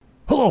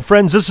Hello,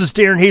 friends. This is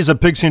Darren Hayes of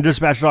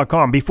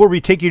PigskinDispatch.com. Before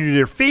we take you to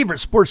your favorite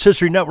Sports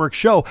History Network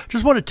show,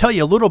 just want to tell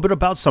you a little bit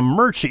about some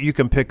merch that you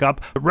can pick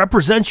up that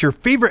represents your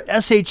favorite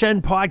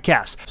SHN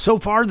podcast. So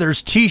far,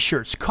 there's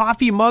t-shirts,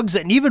 coffee mugs,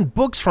 and even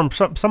books from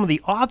some of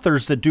the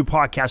authors that do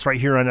podcasts right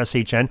here on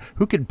SHN.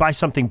 Who could buy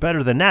something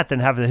better than that,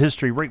 than have the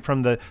history right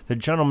from the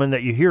gentleman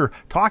that you hear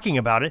talking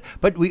about it?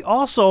 But we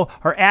also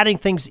are adding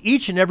things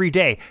each and every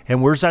day.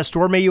 And where's that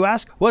store, may you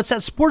ask? Well, it's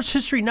at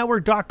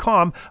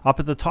SportsHistoryNetwork.com.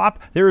 Up at the top,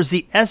 there is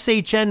the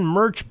SHN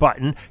merch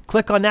button.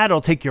 Click on that.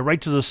 It'll take you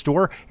right to the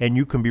store, and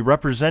you can be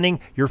representing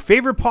your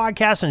favorite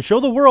podcast and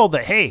show the world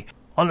that, hey,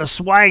 on the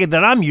swag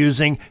that I'm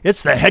using,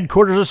 it's the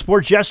headquarters of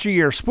sports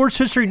yesteryear, Sports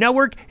History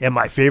Network, and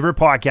my favorite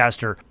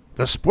podcaster,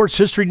 the Sports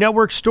History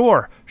Network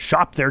store.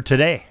 Shop there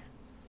today.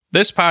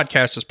 This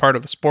podcast is part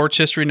of the Sports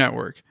History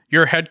Network,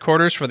 your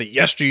headquarters for the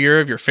yesteryear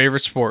of your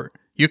favorite sport.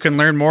 You can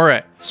learn more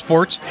at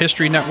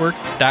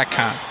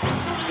sportshistorynetwork.com.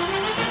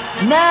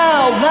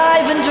 Now,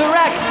 live and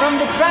direct from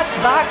the press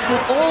box at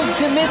Old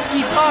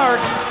Comiskey Park,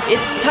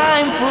 it's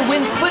time for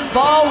When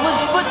Football Was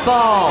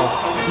Football.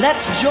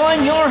 Let's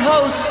join your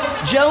host,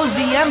 Joe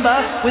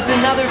Ziemba, with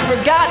another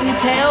forgotten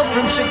tale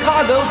from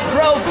Chicago's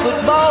pro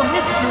football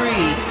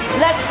history.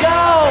 Let's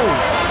go!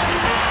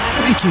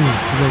 Thank you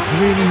for that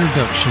great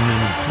introduction,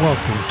 and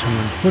welcome to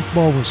When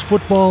Football Was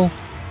Football.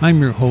 I'm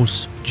your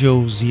host,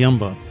 Joe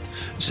Ziemba.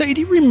 Say,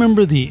 do you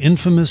remember the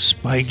infamous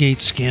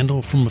Spygate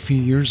scandal from a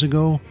few years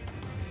ago?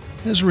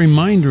 As a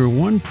reminder,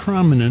 one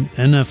prominent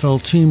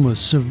NFL team was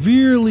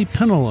severely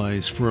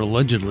penalized for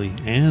allegedly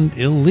and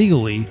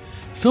illegally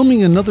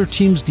filming another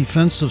team's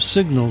defensive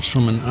signals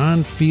from an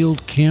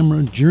on-field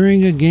camera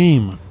during a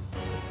game,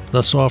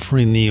 thus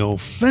offering the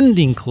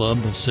offending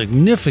club a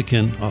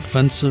significant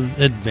offensive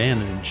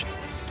advantage.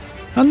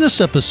 On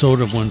this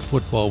episode of When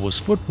Football Was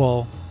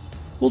Football,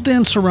 we'll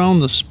dance around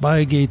the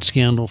Spygate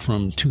scandal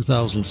from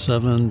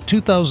 2007,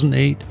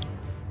 2008,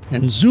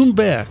 and zoom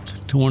back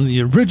to one of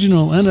the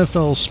original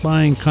NFL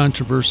spying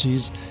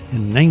controversies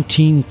in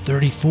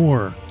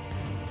 1934.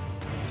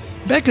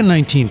 Back in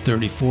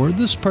 1934,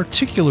 this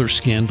particular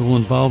scandal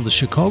involved the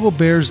Chicago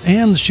Bears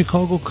and the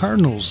Chicago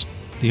Cardinals,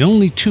 the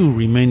only two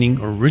remaining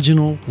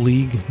original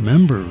league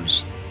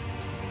members.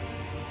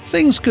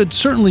 Things could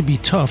certainly be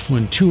tough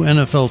when two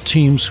NFL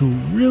teams who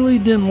really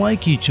didn't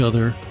like each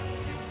other,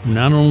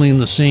 not only in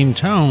the same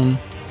town,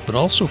 but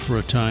also for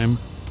a time,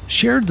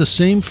 shared the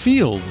same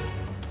field.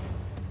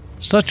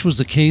 Such was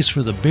the case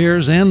for the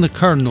Bears and the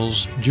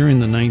Cardinals during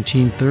the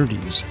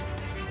 1930s.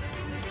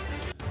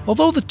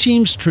 Although the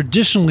teams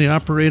traditionally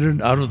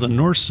operated out of the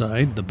north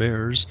side, the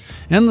Bears,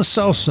 and the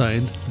south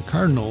side, the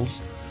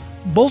Cardinals,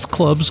 both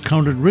clubs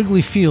counted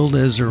Wrigley Field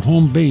as their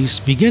home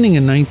base beginning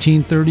in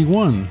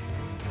 1931.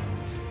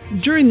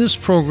 During this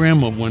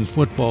program of When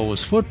Football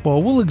Was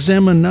Football, we'll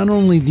examine not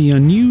only the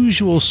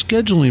unusual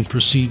scheduling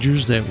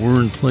procedures that were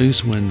in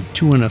place when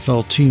two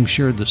NFL teams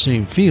shared the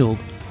same field,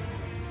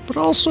 but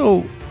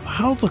also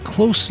how the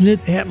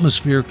close-knit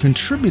atmosphere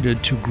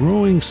contributed to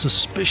growing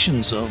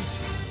suspicions of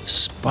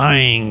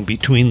spying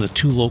between the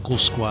two local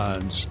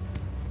squads.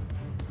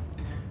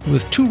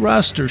 With two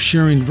rosters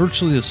sharing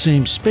virtually the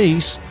same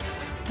space,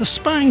 the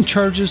spying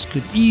charges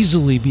could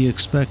easily be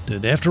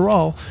expected. After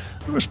all,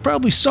 there was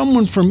probably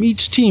someone from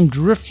each team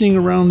drifting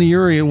around the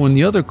area when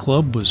the other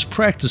club was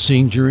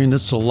practicing during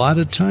its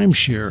allotted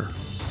timeshare.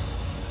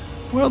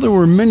 While there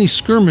were many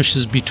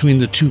skirmishes between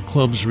the two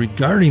clubs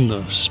regarding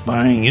the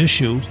spying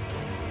issue,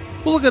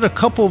 we'll look at a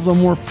couple of the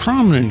more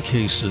prominent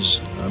cases.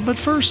 But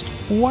first,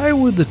 why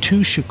were the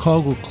two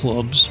Chicago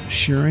clubs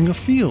sharing a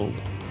field?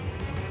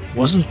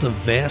 Wasn't the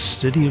vast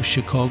city of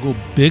Chicago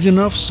big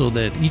enough so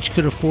that each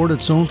could afford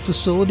its own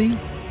facility?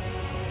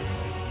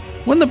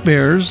 When the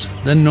Bears,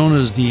 then known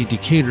as the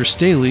Decatur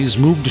Staleys,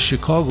 moved to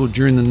Chicago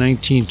during the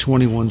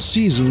 1921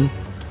 season,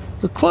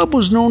 the club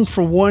was known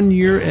for 1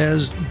 year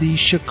as the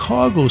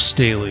Chicago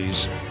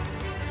Staleys.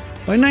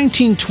 By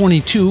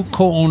 1922,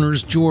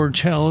 co-owners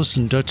George Halas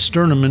and Dutch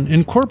Sterneman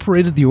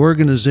incorporated the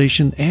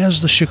organization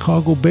as the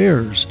Chicago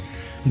Bears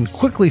and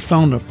quickly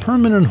found a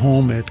permanent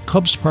home at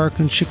Cubs Park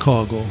in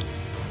Chicago.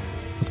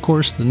 Of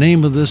course, the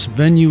name of this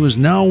venue is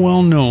now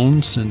well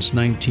known since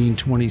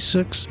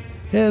 1926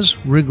 as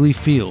Wrigley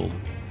Field,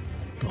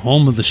 the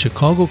home of the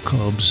Chicago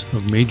Cubs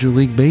of Major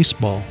League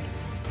Baseball.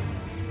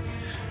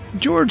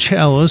 George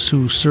Halas,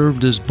 who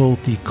served as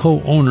both the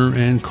co-owner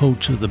and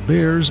coach of the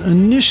Bears,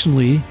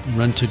 initially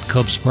rented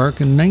Cubs Park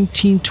in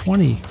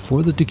 1920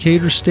 for the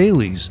Decatur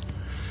Staleys,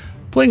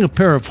 playing a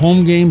pair of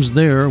home games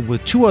there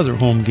with two other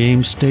home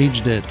games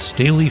staged at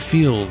Staley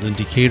Field in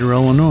Decatur,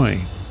 Illinois.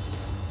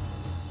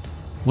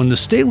 When the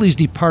Staleys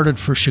departed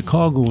for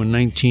Chicago in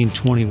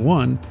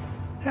 1921,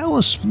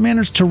 Halas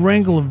managed to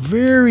wrangle a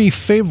very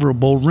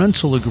favorable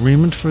rental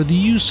agreement for the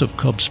use of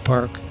Cubs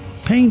Park,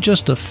 paying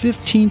just a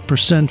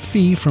 15%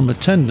 fee from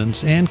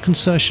attendance and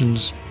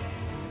concessions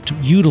to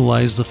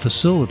utilize the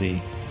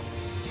facility.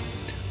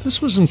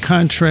 This was in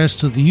contrast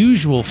to the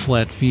usual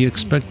flat fee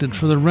expected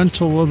for the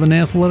rental of an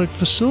athletic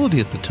facility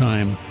at the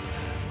time.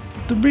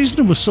 The reason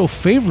it was so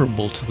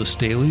favorable to the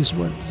Staleys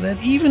was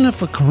that even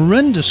if a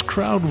horrendous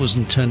crowd was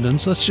in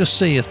attendance, let's just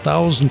say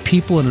 1,000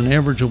 people at an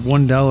average of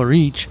 $1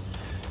 each,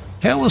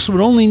 Halas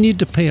would only need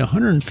to pay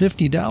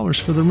 $150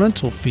 for the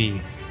rental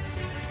fee.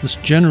 This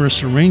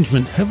generous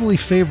arrangement heavily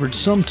favored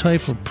some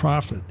type of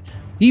profit,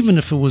 even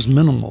if it was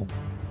minimal.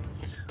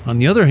 On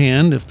the other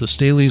hand, if the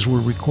Staleys were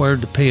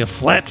required to pay a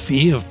flat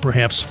fee of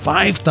perhaps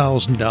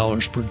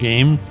 $5,000 per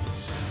game,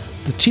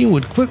 the team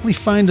would quickly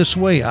find its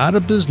way out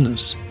of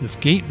business if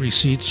gate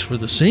receipts for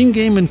the same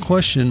game in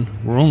question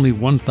were only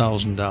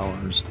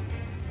 $1,000.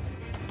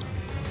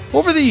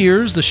 Over the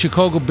years, the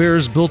Chicago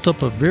Bears built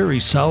up a very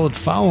solid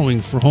following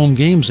for home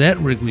games at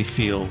Wrigley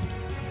Field.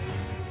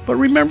 But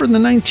remember, in the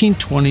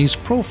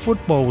 1920s, pro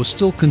football was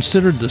still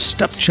considered the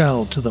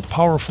stepchild to the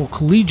powerful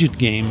collegiate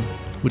game,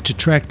 which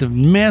attracted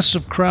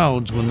massive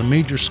crowds when the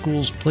major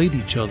schools played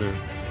each other.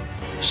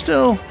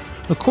 Still,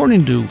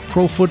 according to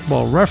Pro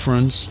Football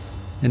Reference,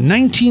 in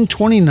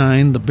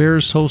 1929 the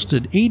Bears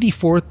hosted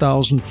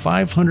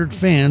 84,500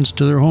 fans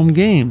to their home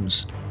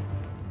games.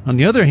 On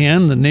the other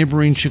hand, the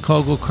neighboring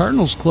Chicago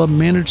Cardinals club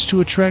managed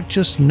to attract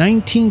just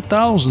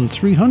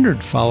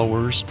 19,300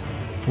 followers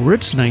for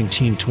its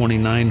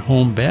 1929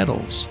 home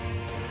battles.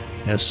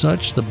 As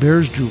such, the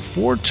Bears drew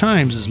 4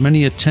 times as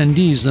many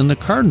attendees than the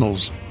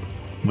Cardinals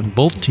when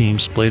both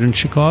teams played in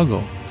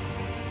Chicago.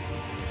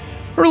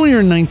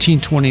 Earlier in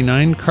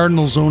 1929,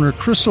 Cardinals owner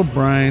Chris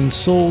O'Brien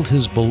sold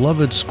his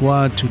beloved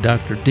squad to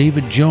Dr.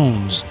 David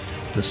Jones,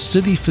 the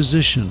city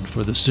physician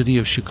for the city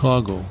of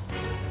Chicago.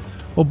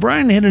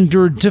 O'Brien had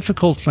endured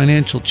difficult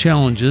financial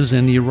challenges,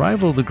 and the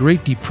arrival of the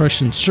Great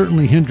Depression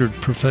certainly hindered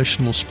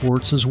professional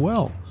sports as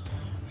well.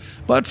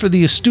 But for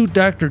the astute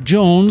Dr.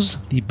 Jones,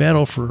 the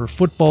battle for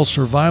football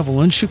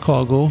survival in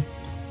Chicago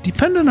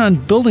depended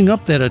on building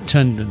up that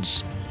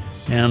attendance,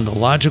 and the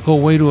logical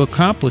way to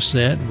accomplish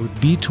that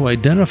would be to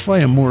identify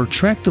a more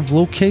attractive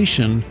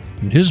location,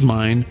 in his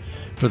mind,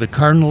 for the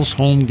Cardinals'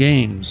 home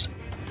games.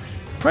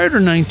 Prior to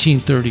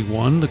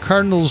 1931, the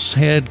Cardinals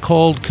had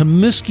called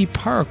Comiskey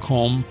Park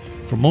home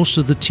for most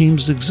of the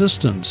team's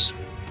existence.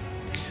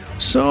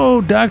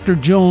 So Dr.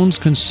 Jones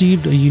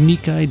conceived a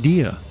unique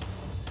idea.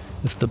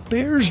 If the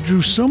Bears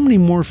drew so many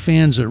more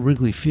fans at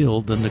Wrigley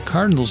Field than the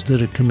Cardinals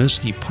did at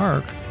Comiskey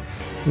Park,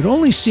 it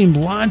only seemed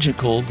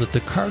logical that the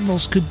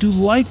Cardinals could do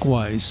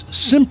likewise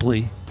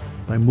simply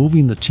by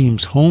moving the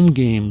team's home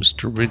games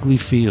to Wrigley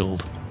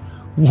Field.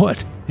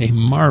 What a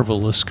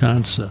marvelous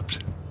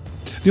concept.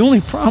 The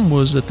only problem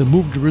was that the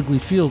move to Wrigley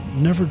Field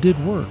never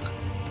did work.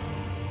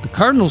 The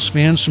Cardinals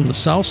fans from the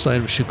south side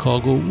of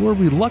Chicago were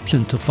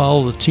reluctant to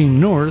follow the team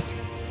north,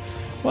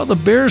 while the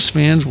Bears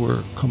fans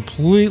were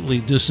completely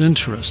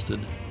disinterested.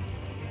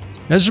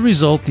 As a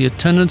result, the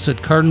attendance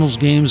at Cardinals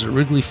games at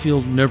Wrigley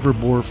Field never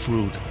bore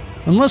fruit,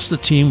 unless the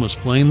team was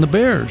playing the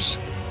Bears.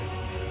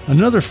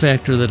 Another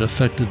factor that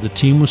affected the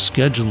team was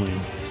scheduling.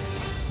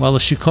 While the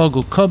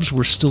Chicago Cubs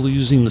were still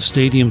using the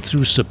stadium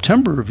through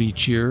September of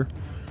each year,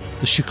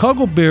 the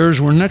Chicago Bears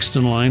were next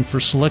in line for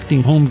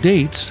selecting home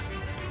dates,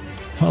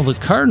 while the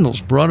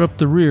Cardinals brought up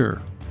the rear,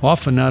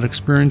 often not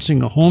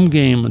experiencing a home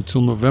game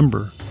until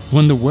November,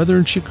 when the weather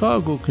in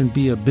Chicago can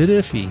be a bit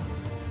iffy.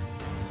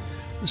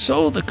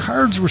 So the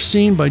Cards were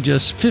seen by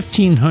just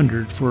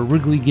 1,500 for a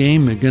Wrigley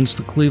game against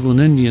the Cleveland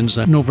Indians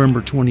on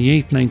November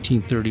 28,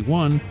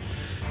 1931,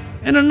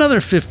 and another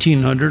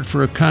 1,500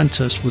 for a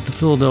contest with the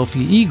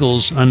Philadelphia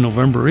Eagles on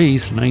November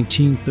 8,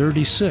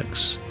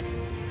 1936.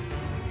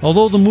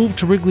 Although the move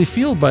to Wrigley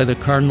Field by the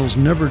Cardinals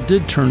never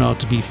did turn out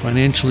to be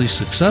financially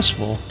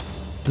successful,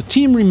 the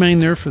team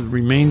remained there for the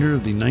remainder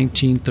of the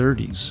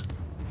 1930s.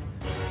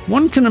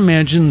 One can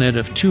imagine that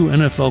if 2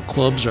 NFL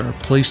clubs are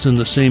placed in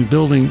the same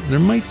building, there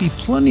might be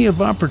plenty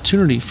of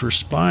opportunity for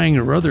spying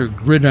or other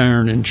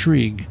gridiron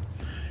intrigue.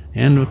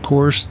 And of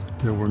course,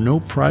 there were no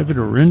private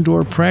or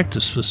indoor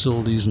practice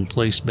facilities in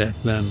place back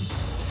then.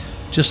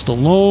 Just the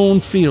lone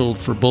field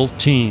for both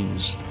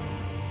teams.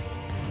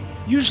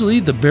 Usually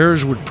the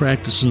Bears would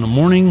practice in the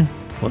morning,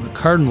 while the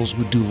Cardinals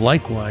would do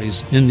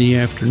likewise in the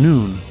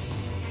afternoon.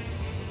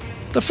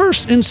 The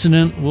first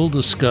incident we'll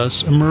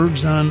discuss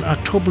emerged on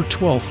October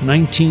 12,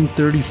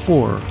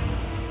 1934,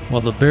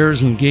 while the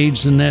Bears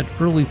engaged in that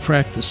early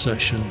practice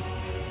session.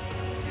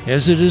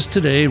 As it is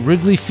today,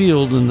 Wrigley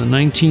Field in the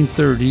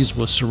 1930s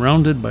was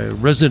surrounded by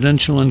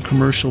residential and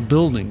commercial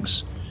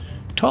buildings.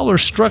 Taller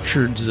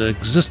structures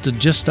existed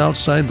just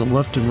outside the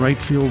left and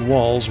right field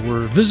walls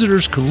where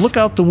visitors could look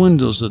out the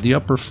windows of the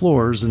upper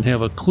floors and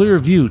have a clear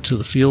view to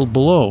the field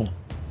below.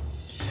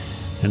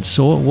 And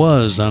so it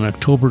was on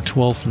October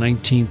 12,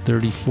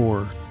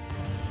 1934.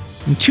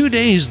 In 2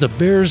 days, the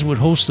Bears would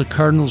host the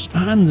Cardinals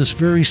on this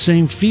very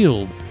same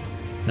field,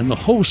 and the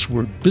hosts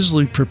were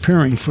busily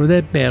preparing for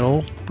that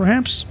battle,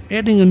 perhaps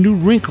adding a new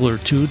wrinkle or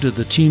two to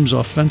the team's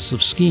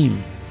offensive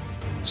scheme.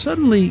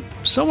 Suddenly,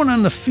 someone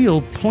on the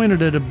field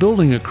pointed at a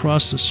building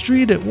across the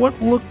street at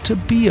what looked to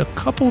be a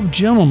couple of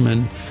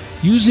gentlemen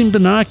using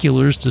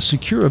binoculars to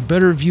secure a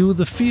better view of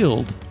the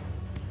field.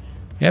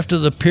 After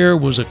the pair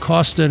was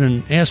accosted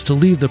and asked to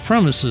leave the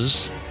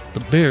premises, the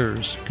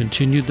Bears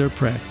continued their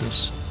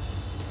practice.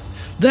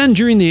 Then,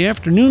 during the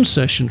afternoon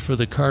session for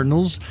the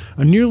Cardinals,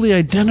 a nearly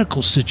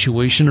identical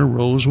situation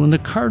arose when the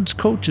Cards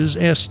coaches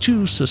asked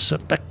two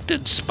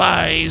suspected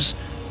spies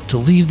to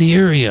leave the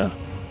area.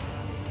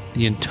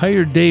 The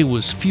entire day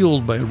was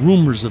fueled by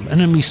rumors of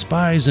enemy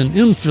spies and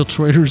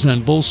infiltrators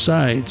on both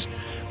sides,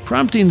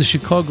 prompting the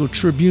Chicago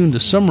Tribune to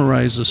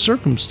summarize the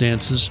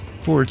circumstances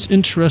for its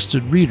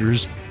interested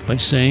readers by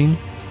saying,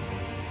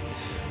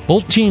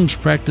 "Both teams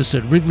practiced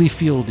at Wrigley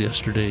Field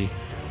yesterday.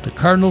 The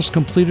Cardinals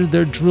completed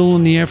their drill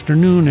in the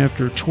afternoon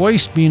after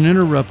twice being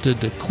interrupted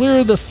to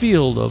clear the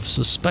field of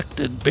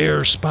suspected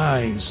Bear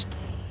spies.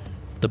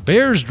 The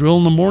Bears' drill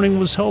in the morning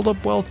was held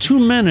up while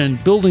two men in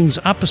buildings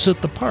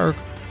opposite the park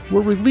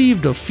were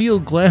relieved of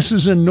field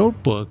glasses and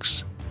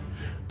notebooks.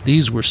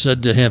 These were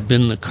said to have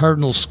been the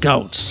Cardinal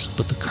scouts,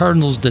 but the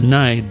Cardinals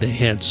denied they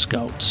had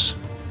scouts."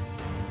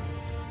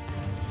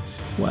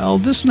 While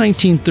this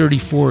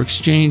 1934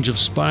 exchange of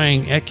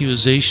spying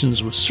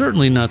accusations was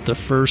certainly not the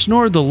first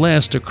nor the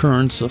last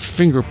occurrence of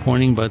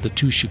finger-pointing by the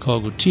two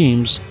Chicago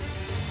teams,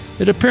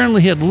 it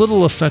apparently had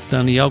little effect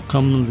on the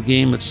outcome of the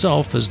game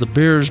itself as the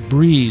Bears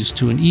breezed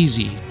to an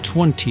easy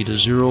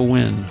 20-0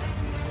 win.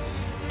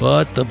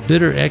 But the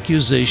bitter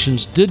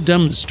accusations did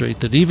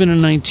demonstrate that even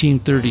in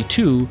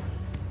 1932,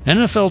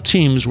 NFL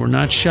teams were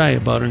not shy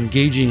about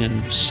engaging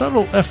in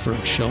subtle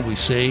efforts, shall we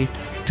say,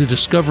 to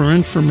discover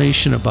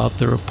information about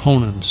their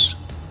opponents.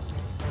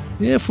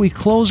 If we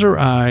close our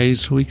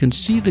eyes, we can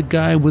see the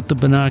guy with the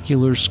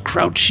binoculars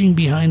crouching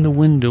behind the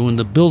window in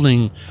the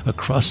building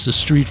across the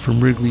street from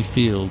Wrigley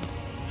Field.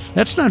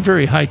 That's not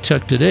very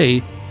high-tech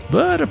today,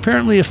 but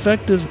apparently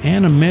effective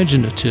and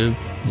imaginative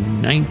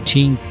in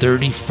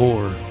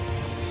 1934.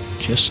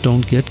 Just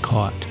don't get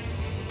caught.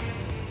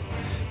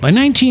 By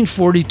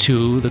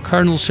 1942, the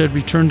Cardinals had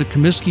returned to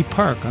Comiskey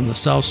Park on the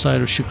south side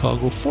of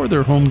Chicago for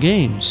their home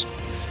games.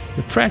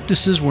 If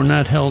practices were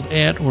not held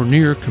at or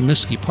near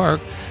Comiskey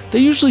Park, they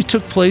usually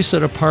took place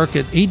at a park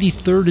at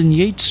 83rd and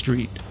Yates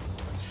Street.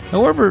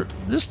 However,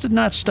 this did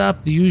not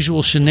stop the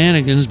usual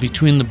shenanigans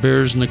between the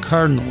Bears and the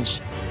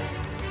Cardinals.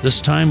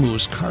 This time it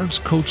was Cards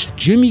coach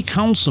Jimmy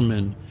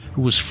Councilman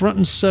who was front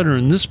and center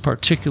in this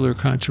particular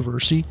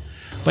controversy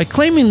by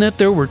claiming that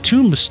there were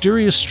two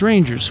mysterious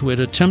strangers who had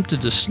attempted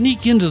to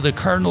sneak into the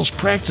Cardinals'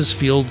 practice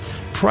field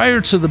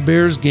prior to the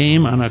Bears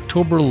game on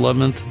October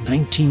 11,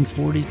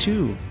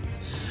 1942.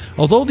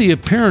 Although the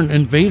apparent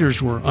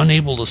invaders were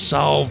unable to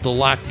solve the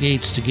locked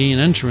gates to gain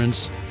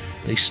entrance,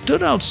 they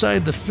stood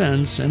outside the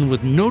fence and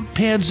with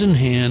notepads in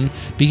hand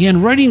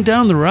began writing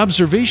down their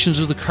observations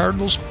of the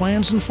Cardinals'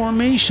 plans and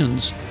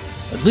formations.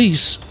 At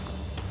least,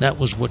 that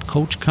was what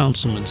Coach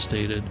Councilman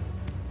stated.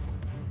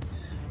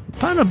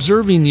 Upon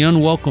observing the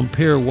unwelcome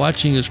pair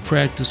watching his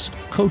practice,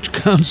 Coach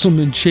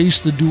Councilman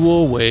chased the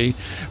duo away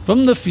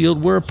from the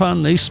field,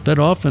 whereupon they sped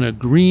off in a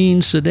green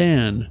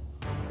sedan.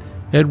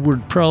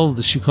 Edward Prell of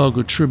the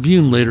Chicago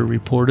Tribune later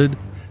reported,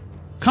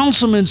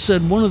 "Councilman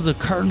said one of the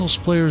Cardinals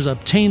players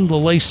obtained the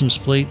license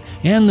plate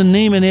and the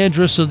name and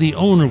address of the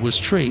owner was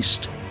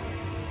traced.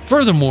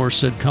 Furthermore,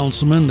 said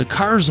Councilman, the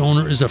car's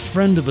owner is a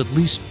friend of at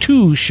least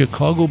two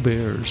Chicago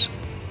Bears."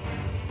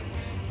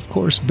 Of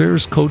course,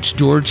 Bears coach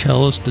George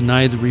Halas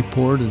denied the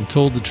report and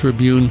told the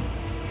Tribune,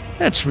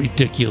 "That's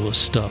ridiculous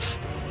stuff.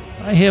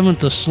 I haven't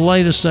the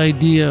slightest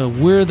idea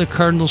where the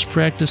Cardinals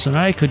practice, and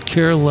I could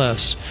care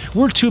less.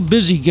 We're too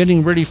busy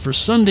getting ready for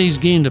Sunday's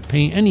game to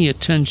pay any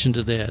attention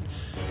to that.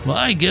 Well,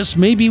 I guess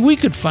maybe we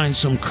could find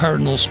some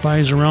Cardinal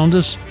spies around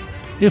us,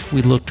 if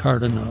we looked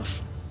hard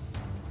enough."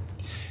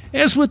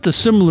 As with the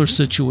similar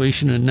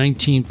situation in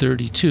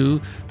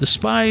 1932, the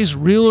spies,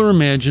 real or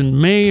imagined,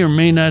 may or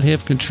may not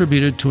have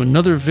contributed to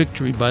another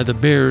victory by the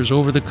Bears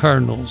over the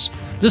Cardinals,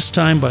 this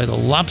time by the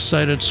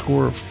lopsided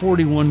score of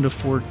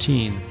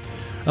 41-14.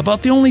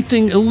 About the only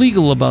thing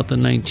illegal about the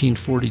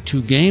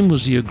 1942 game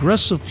was the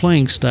aggressive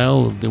playing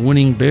style of the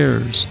winning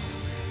Bears.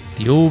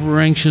 The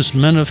over-anxious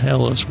men of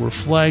Halas were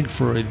flagged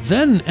for a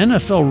then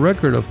NFL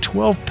record of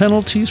 12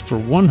 penalties for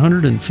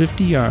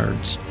 150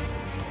 yards.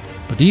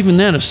 But even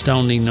that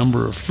astounding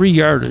number of free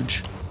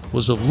yardage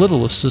was of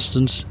little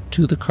assistance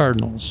to the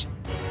Cardinals.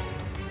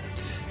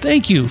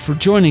 Thank you for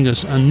joining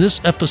us on this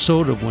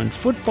episode of When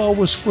Football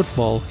Was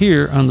Football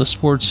here on the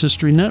Sports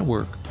History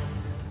Network.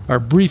 Our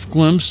brief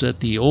glimpse at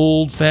the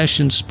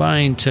old-fashioned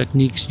spying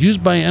techniques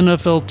used by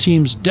NFL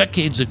teams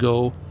decades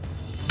ago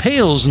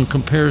pales in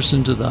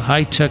comparison to the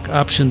high-tech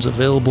options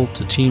available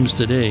to teams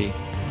today.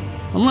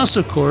 Unless,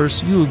 of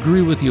course, you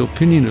agree with the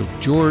opinion of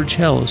George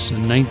Halas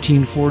in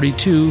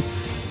 1942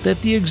 that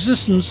the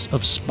existence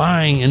of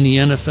spying in the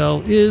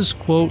NFL is,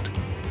 quote,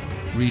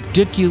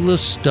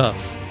 ridiculous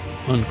stuff,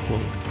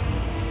 unquote.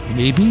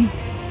 Maybe,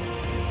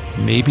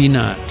 maybe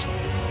not.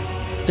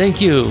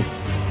 Thank you.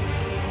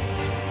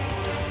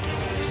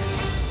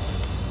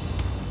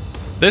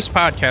 This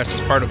podcast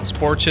is part of the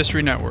Sports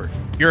History Network,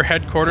 your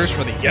headquarters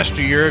for the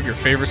yesteryear of your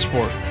favorite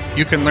sport.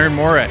 You can learn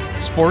more at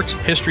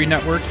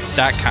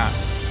sportshistorynetwork.com.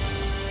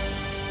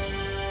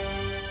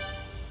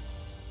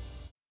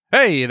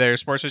 Hey there,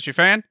 sports history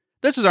fan.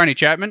 This is Arnie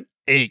Chapman,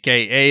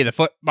 aka the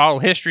Football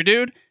History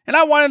Dude, and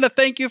I wanted to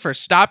thank you for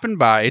stopping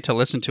by to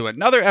listen to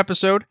another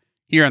episode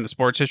here on the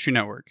Sports History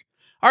Network.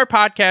 Our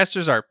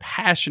podcasters are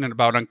passionate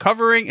about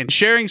uncovering and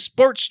sharing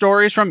sports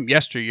stories from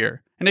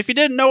yesteryear. And if you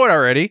didn't know it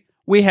already,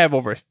 we have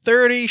over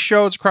 30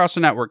 shows across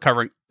the network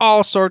covering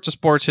all sorts of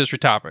sports history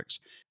topics.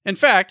 In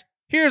fact,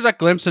 here's a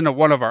glimpse into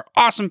one of our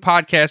awesome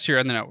podcasts here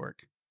on the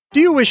network. Do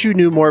you wish you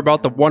knew more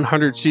about the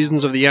 100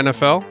 seasons of the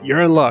NFL?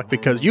 You're in luck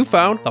because you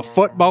found the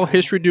Football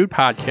History Dude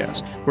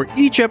podcast, where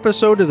each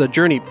episode is a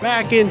journey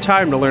back in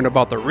time to learn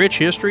about the rich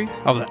history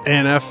of the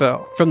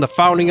NFL. From the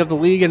founding of the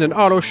league in an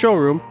auto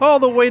showroom, all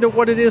the way to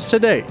what it is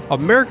today,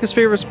 America's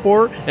favorite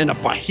sport and a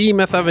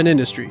behemoth of an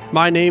industry.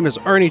 My name is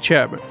Ernie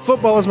Chapman.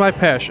 Football is my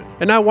passion,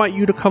 and I want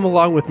you to come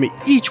along with me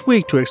each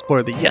week to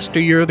explore the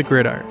yesteryear of the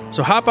gridiron.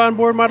 So hop on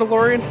board my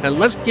DeLorean and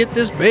let's get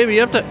this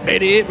baby up to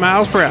 88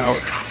 miles per hour.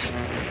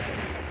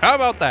 How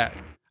about that?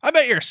 I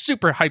bet you're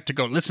super hyped to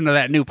go listen to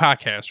that new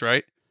podcast,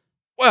 right?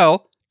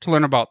 Well, to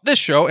learn about this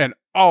show and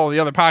all the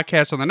other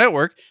podcasts on the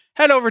network,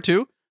 head over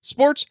to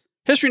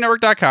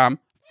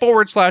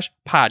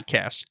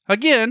sportshistorynetwork.com/podcasts.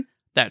 Again,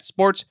 that's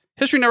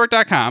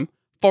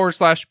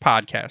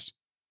sportshistorynetwork.com/podcasts.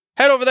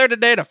 Head over there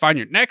today to find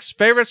your next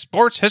favorite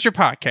sports history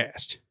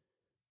podcast.